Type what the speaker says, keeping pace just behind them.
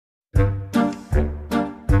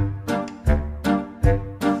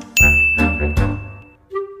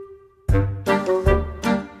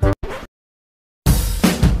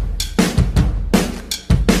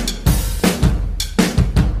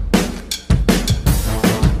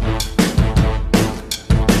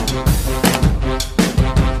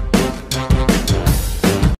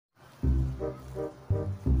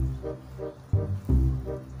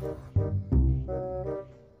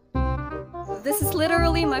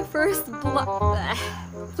my first vlog.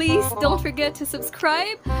 Please don't forget to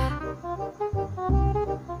subscribe.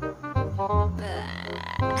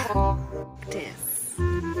 This.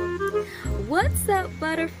 What's up,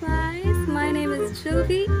 butterflies? My name is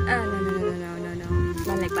Jovy. No.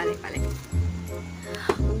 Balik.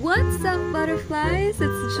 What's up, butterflies?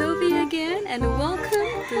 It's Jovy again, and welcome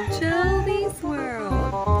to Jovy's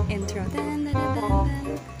World. Intro.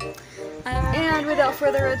 And without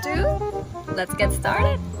further ado, let's get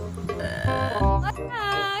started.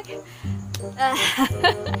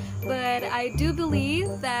 But I do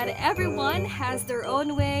believe that everyone has their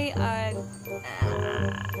own way on.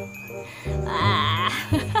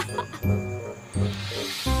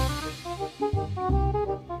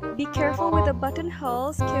 Be careful with the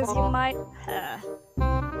buttonholes, cause you might.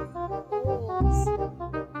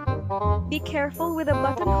 Be careful with the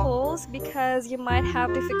buttonholes because you might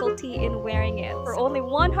have difficulty in wearing it. For only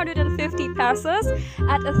 150 pesos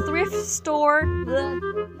at a thrift store.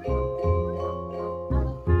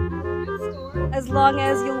 As long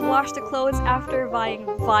as you'll wash the clothes after vying.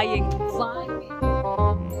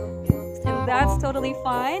 And that's totally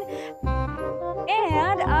fine.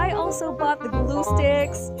 And I also bought the glue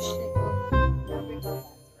sticks.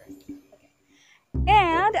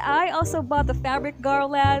 And I also bought the fabric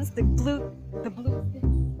garlands, the blue sticks.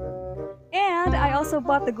 And I also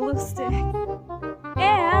bought the glue stick.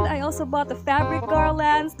 And I also bought the fabric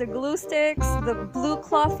garlands, the glue sticks, the blue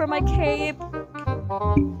cloth for my cape.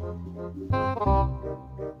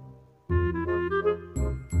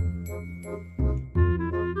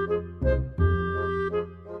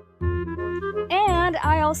 And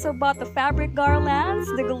I also bought the fabric garlands,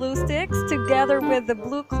 the glue sticks, together with the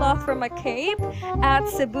blue cloth for my cape at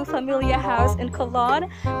Cebu Familia House in Colon.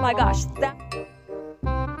 My gosh, that...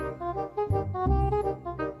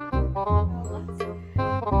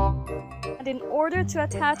 And in order to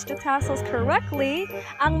attach the tassels correctly,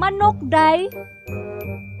 ang manok day...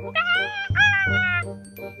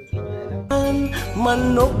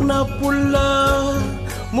 Manok na pula,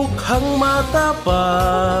 mukhang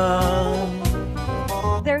matapang.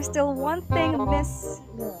 There's still one thing missing.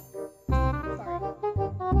 You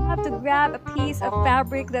have to grab a piece of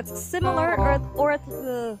fabric that's similar or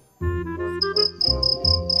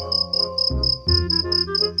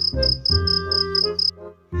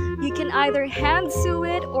you can either hand sew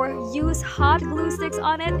it or use hot glue sticks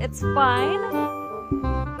on it. It's fine.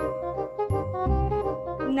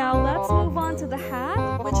 Now let's move on to the hat,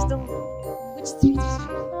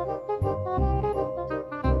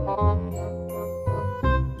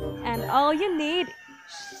 and all you need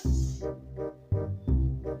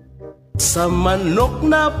sa manok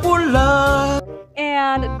na pula.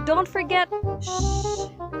 And don't forget,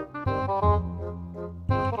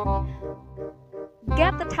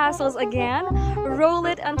 get the tassels again, roll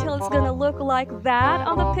it until it's gonna look like that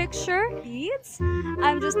on the picture.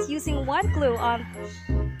 I'm just using white glue on.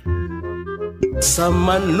 Sa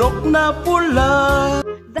manok na pula.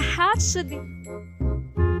 The hat should be.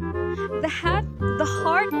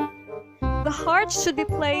 The heart should be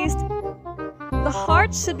placed. The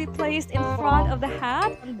heart should be placed in front of the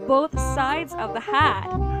hat on both sides of the hat.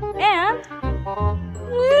 And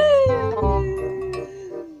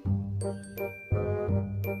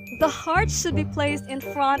the heart should be placed in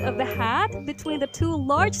front of the hat between the two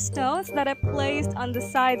large stones that I placed on the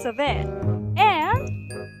sides of it. And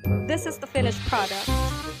this is the finished product.